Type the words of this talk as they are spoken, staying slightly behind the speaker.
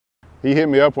he hit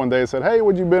me up one day and said, "Hey,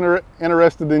 would you been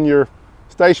interested in your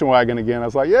station wagon again?" I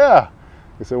was like, "Yeah."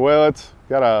 He said, "Well, it's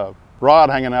got a rod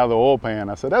hanging out of the oil pan."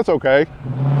 I said, "That's okay."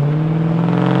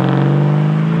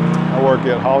 I work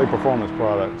at Holley Performance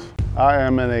Products. I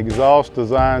am an exhaust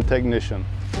design technician.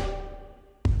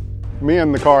 Me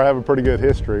and the car have a pretty good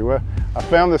history. Well, I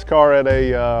found this car at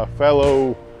a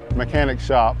fellow mechanic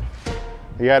shop.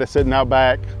 He had it sitting out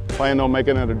back, planned on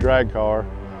making it a drag car.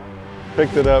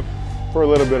 Picked it up for a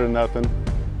little bit of nothing.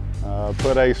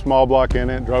 Put a small block in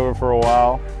it, drove it for a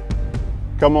while.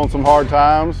 Come on some hard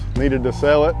times, needed to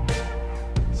sell it.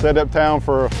 Set uptown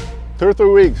for 2 or 3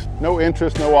 weeks, no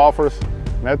interest, no offers.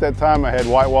 And at that time I had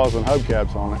white walls and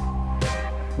hubcaps on it.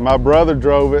 My brother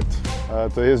drove it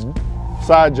to his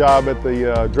side job at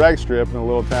the drag strip in a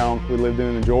little town we lived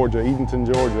in Georgia, Edenton,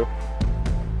 Georgia.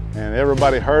 And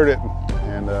everybody heard it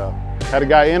and had a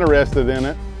guy interested in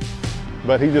it,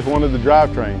 but he just wanted the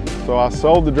drivetrain. So I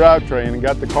sold the drivetrain and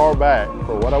got the car back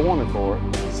for what I wanted for it.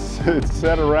 It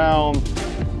sat around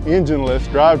engineless,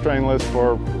 drivetrainless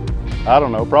for, I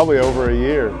don't know, probably over a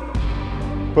year.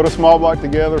 Put a small block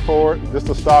together for it, just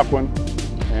a stock one,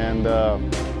 and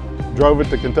drove it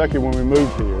to Kentucky when we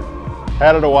moved here.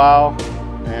 Had it a while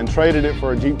and traded it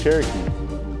for a Jeep Cherokee.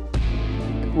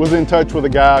 Was in touch with a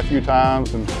guy a few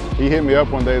times, and he hit me up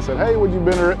one day and said, "Hey, would you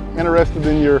been interested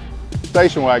in your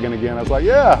station wagon again?" I was like,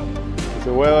 "Yeah." He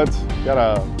said, "Well, it's got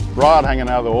a rod hanging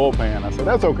out of the oil pan." I said,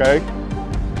 "That's okay.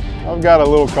 I've got a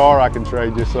little car I can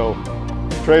trade you." So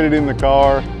traded in the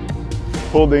car,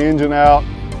 pulled the engine out,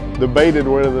 debated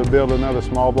whether to build another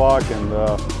small block, and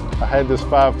I had this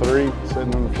 5.3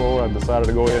 sitting on the floor. I decided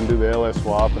to go ahead and do the LS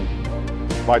swap and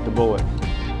bite the bullet.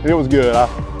 And it was good.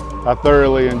 I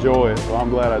thoroughly enjoy it, so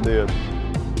I'm glad I did.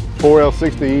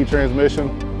 4L60E transmission,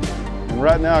 and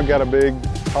right now I got a big,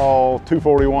 tall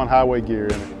 241 highway gear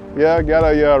in it. Yeah, I got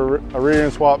a rear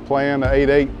end swap plan, an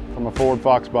 8.8 from a Ford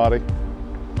Fox body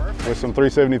with some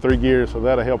 373 gears, so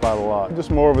that'll help out a lot. Just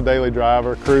more of a daily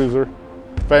driver, cruiser,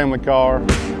 family car.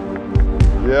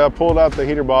 Yeah, I pulled out the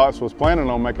heater box, was planning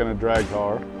on making a drag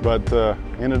car, but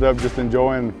ended up just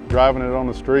enjoying driving it on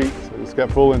the streets. It's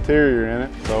got full interior in it,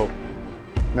 so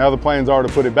now the plans are to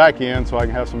put it back in so I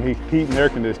can have some heat and air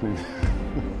conditioning.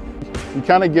 You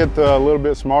kind of get a little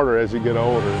bit smarter as you get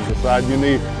older and decide you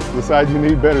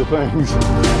need better things.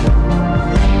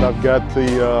 I've got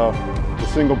the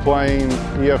single plane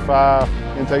EFI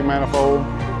intake manifold,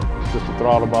 just a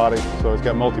throttle body, so it's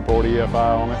got multi-port EFI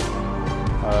on it.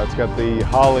 It's got the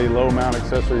Holley low mount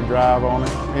accessory drive on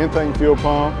it, intake fuel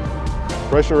pump,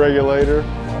 pressure regulator,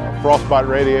 frostbite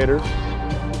radiators.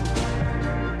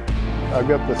 I've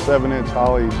got the 7-inch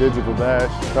Holley digital dash.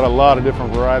 Got a lot of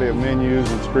different variety of menus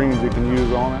and screens you can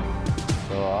use on it.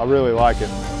 So I really like it.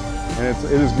 And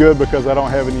it is good because I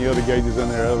don't have any other gauges in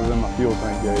there other than my fuel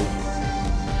tank gauge.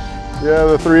 Yeah,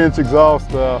 the 3-inch exhaust,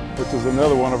 which is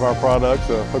another one of our products,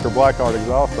 a Hooker Blackheart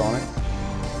exhaust on it.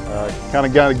 Kind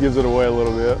of gives it away a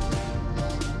little bit.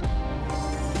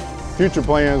 Future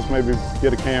plans, maybe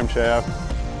get a camshaft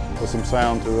with some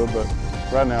sound to it, but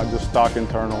right now just stock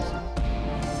internals.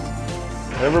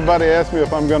 Everybody asks me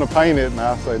if I'm going to paint it, and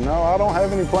I say, no, I don't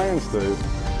have any plans to.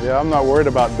 Yeah, I'm not worried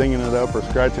about dinging it up or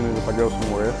scratching it if I go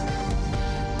somewhere.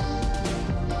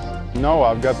 No,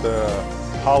 I've got the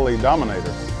Holley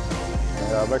Dominator.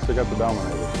 Yeah, I've actually got the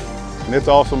Dominator. And it's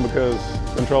awesome because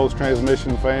it controls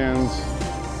transmission, fans,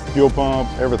 fuel pump,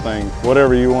 everything.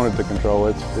 Whatever you want it to control,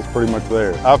 it's pretty much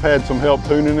there. I've had some help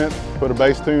tuning it, put a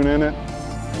bass tune in it,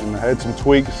 and I had some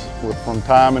tweaks from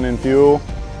timing and fuel.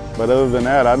 But other than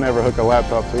that, I never hook a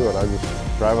laptop to it. I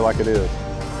just drive it like it is.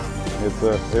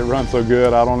 It runs so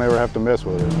good, I don't ever have to mess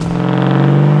with it.